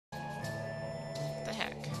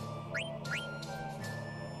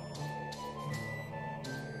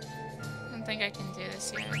think I can do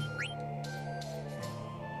this yet.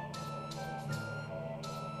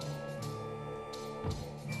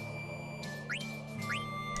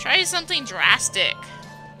 Try something drastic.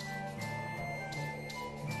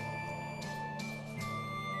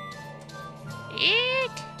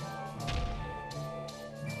 Eek!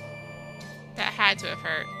 That had to have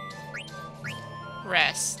hurt.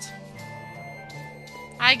 Rest.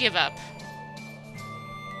 I give up.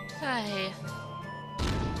 Hi.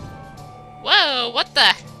 Whoa, what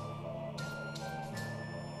the?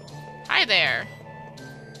 Hi there.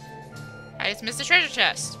 I just missed the treasure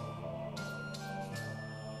chest.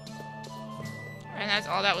 And that's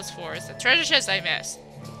all that was for, is the treasure chest I missed.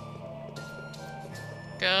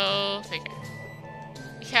 Go figure.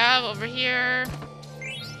 We have over here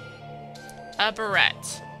a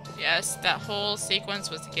barrette. Yes, that whole sequence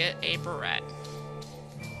was to get a barrette.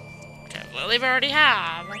 Okay, well, we already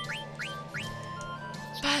have.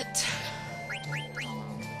 But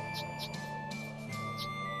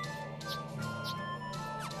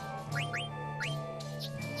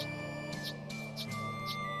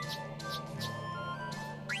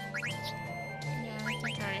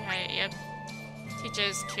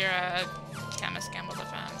teaches Kira chemist gamble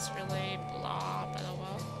defense. Really blah, but oh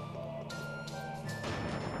well.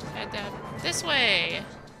 Head this way.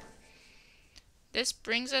 This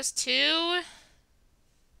brings us to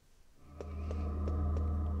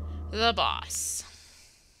the boss.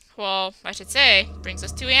 Well, I should say, brings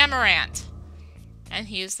us to Amaranth. And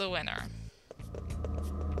he's the winner.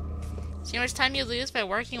 See how much time you lose by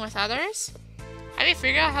working with others? Have you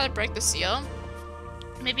figured out how to break the seal?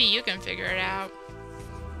 Maybe you can figure it out.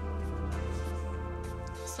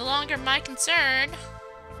 It's no longer my concern.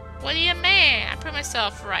 What do you mean? I put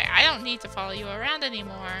myself right. I don't need to follow you around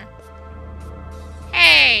anymore.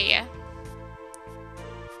 Hey!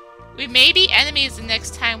 We may be enemies the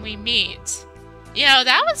next time we meet. You know,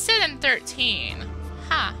 that was said in 13.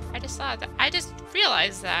 Huh. I just thought that. I just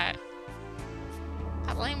realized that.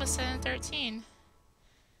 That line was said in 13.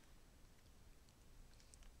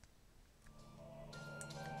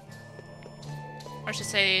 Or I should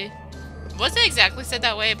say, it wasn't exactly said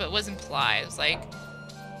that way, but it was implied. It was like,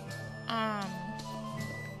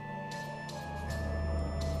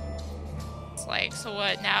 it's like, so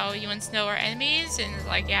what, now you and Snow are enemies? And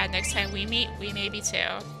like, yeah, next time we meet, we may be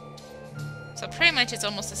too. So pretty much it's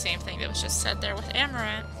almost the same thing that was just said there with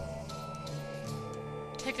Amaranth.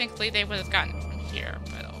 Technically, they would have gotten it from here,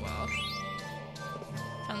 but oh well.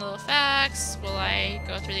 Fun little facts. Will I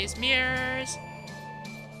go through these mirrors?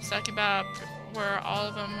 Talking about where all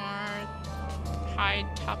of them are. High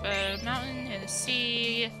top of a mountain, in a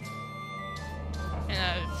sea, in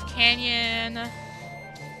a canyon,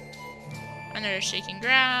 under shaking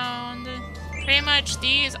ground. Pretty much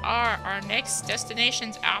these are our next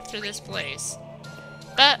destinations after this place.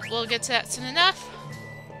 But we'll get to that soon enough.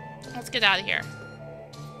 Let's get out of here.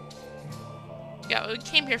 We got what we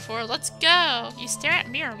came here for. Let's go! You stare at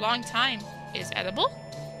me a long time. Is edible?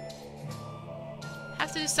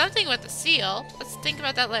 Have to do something with the seal. Let's think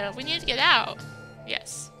about that later. We need to get out.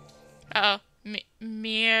 Yes. Uh-oh.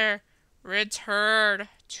 Mirror. Return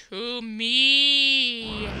to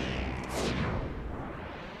me.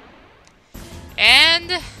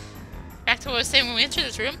 And back to what I was saying when we entered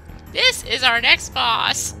this room. This is our next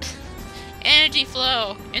boss. Energy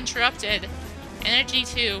flow interrupted. Energy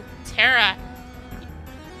 2. Terra.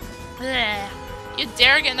 Blech. You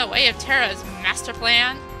dare get in the way of Terra's master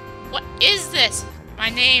plan? What is this? My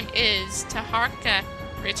name is Taharka.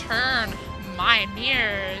 Return my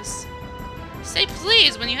mirrors. Say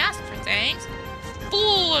please when you ask for things.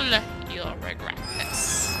 Fool! You'll regret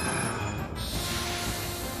this.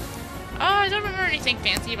 Oh, I don't remember anything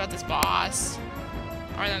fancy about this boss.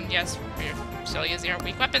 Other than, yes, we're still using our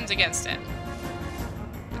weak weapons against it.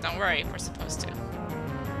 But don't worry, we're supposed to.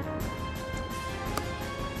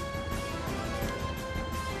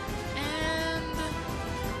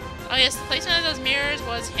 Oh yes, the placement of those mirrors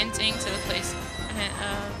was hinting to the placement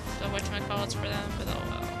of the whatchamacallits for them, but oh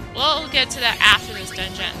well. We'll get to that after this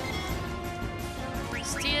dungeon.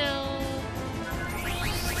 Steal.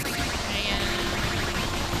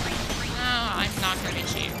 No, I'm not gonna be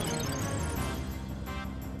cheap.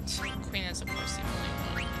 Queen is of course the only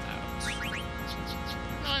one without. You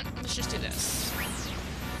know what? Let's just do this.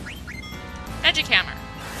 Magic hammer.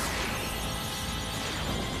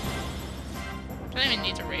 I don't even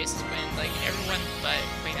need to raise his wind, like everyone but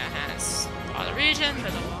Queen has all the region,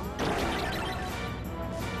 but oh well.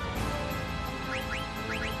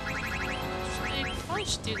 Probably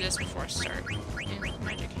should do this before I start in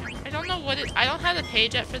Magic Hammer. I don't know what it, I don't have the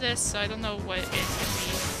page yet for this, so I don't know what it's gonna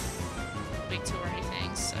be weak to or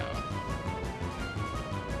anything, so.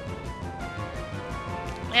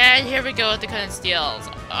 And here we go with the couldn't steals.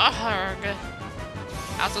 Arrgh.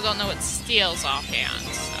 I also don't know what steals offhand,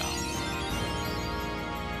 so.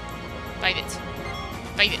 Bite it.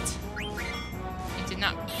 Bite it. You did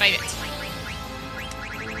not bite it.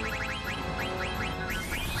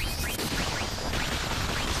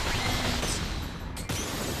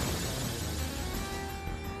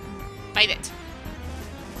 Bite it.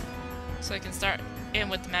 So I can start in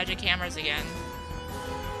with the magic hammers again.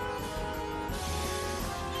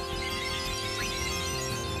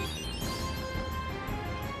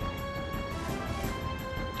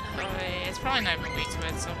 It's probably not even weak to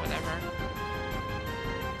it, so whatever.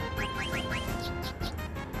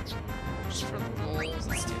 Just for lulz,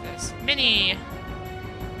 let's do this. Mini! It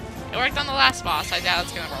worked on the last boss, I doubt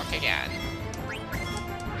it's gonna work again.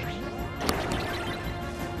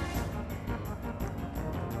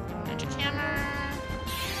 Magic hammer.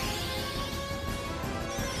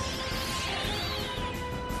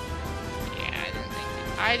 Yeah,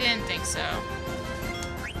 I didn't think so.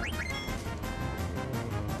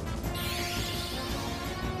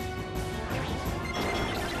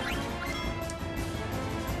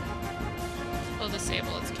 We'll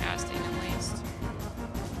disable its casting at least.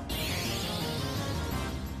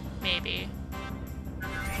 Maybe.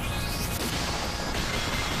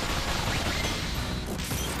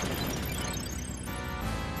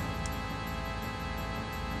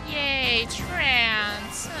 Yay,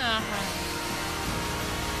 trance!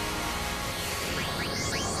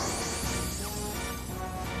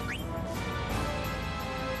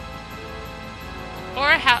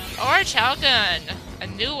 Or Chalgun! A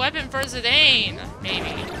new weapon for Zidane! Maybe.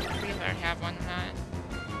 I forget if I already have one or not.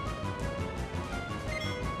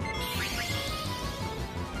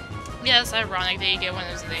 Yeah, it's ironic that you get one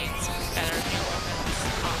of Zidane's better new weapons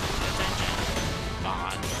on the dungeon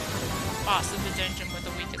boss of the dungeon with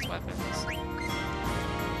the weakest weapons.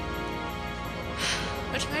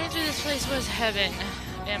 Which reminds me, this place was heaven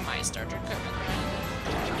in my starter equipment run.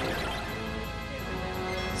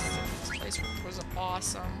 This place was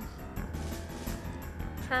awesome.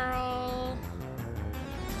 Curl.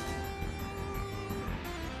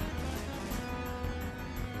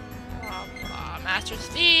 Blah blah. Master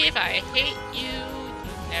Thief, I hate you. You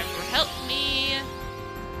never helped me.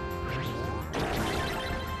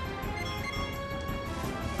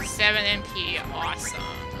 7 MP, awesome.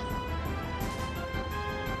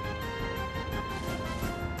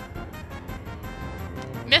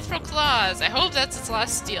 Mithril Claws, I hope that's its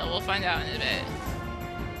last steal. We'll find out in a bit.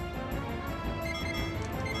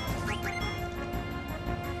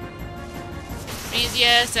 Means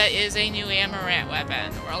yes, that is a new Amaranth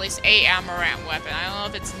weapon, or at least a Amaranth weapon. I don't know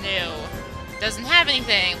if it's new. Doesn't have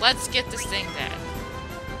anything. Let's get this thing then.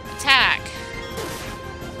 Attack.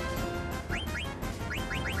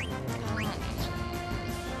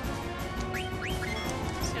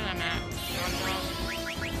 See what I'm at.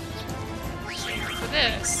 For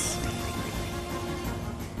this.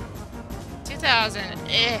 2,000.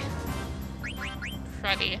 Eh.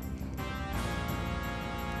 Cruddy.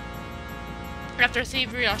 After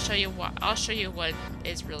thievery, I'll show you what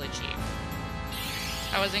is really cheap.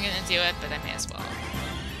 I wasn't gonna do it, but I may as well.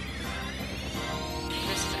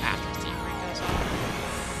 This is after thievery goes off.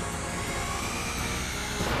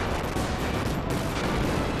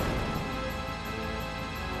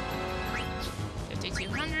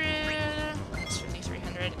 $5,200. That's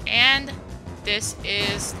 $5,300, and this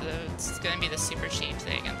is it's gonna be the super cheap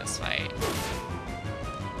thing in this fight.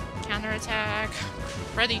 Counterattack.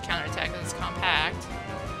 Cruddy counterattack because it's compact.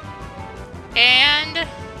 And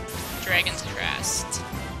Dragon's Crest.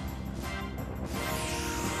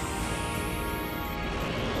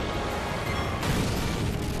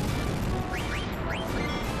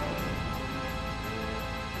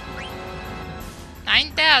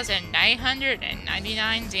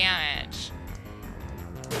 $9,999 damage.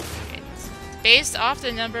 It's based off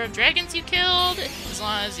the number of dragons you killed. As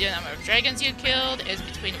long as the number of dragons you killed is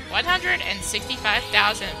between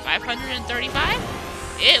 165,535,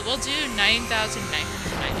 it will do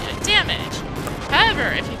 9,999 damage.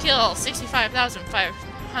 However, if you kill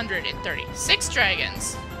 65,536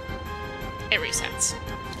 dragons, it resets.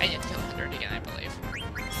 I need to kill 100 again, I believe.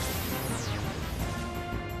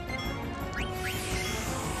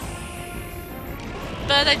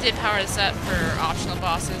 But I did power this up for optional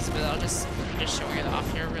bosses, but I'm just showing it off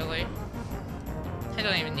here, really. I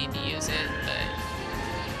don't even need to use it, but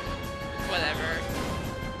whatever.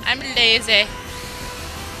 I'm lazy.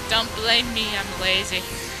 Don't blame me, I'm lazy.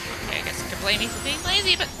 Okay, I guess you can blame me for being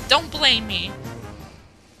lazy, but don't blame me.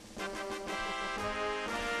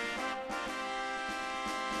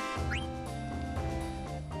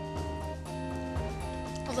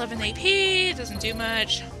 11 AP, doesn't do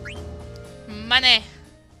much. Money.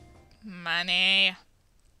 Money.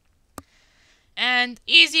 And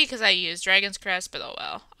easy because I use Dragon's Crest, but oh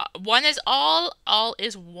well. One is all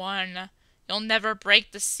is one. You'll never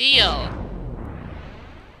break the seal.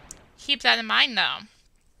 Keep that in mind though. I'll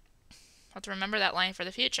have to remember that line for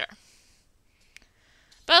the future.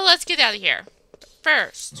 But let's get out of here.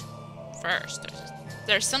 First,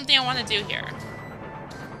 there's something I want to do here.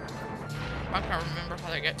 I can't remember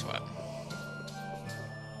how to get to it.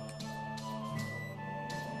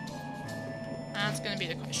 That's gonna be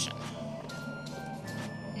the question.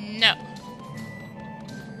 No.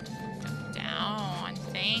 Go down.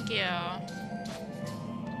 Thank you.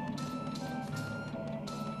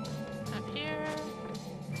 Up here.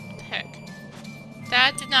 What the heck?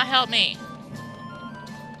 That did not help me.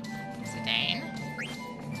 Zidane.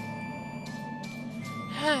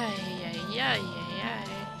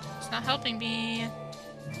 It's not helping me.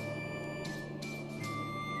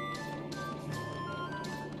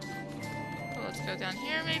 Well, let's go down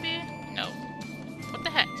here, maybe? No. What the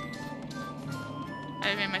heck?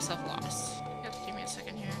 I made myself lost. You have to give me a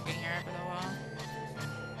second here. I'm getting here for a while.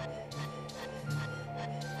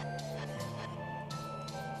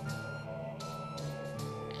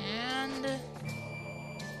 And...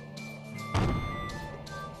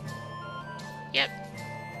 Yep.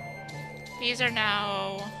 These are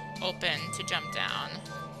now open to jump down.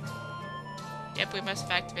 Yep, we must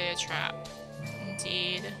have activated a trap.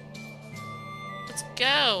 Indeed. Let's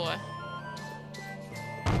go!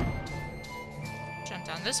 Jump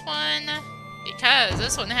down this one, because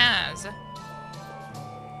this one has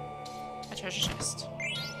a treasure chest.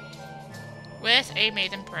 With a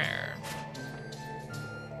maiden prayer.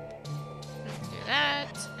 We can do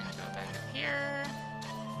that, and go back up here.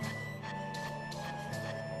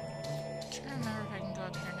 I'm trying to remember if I can go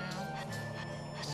up here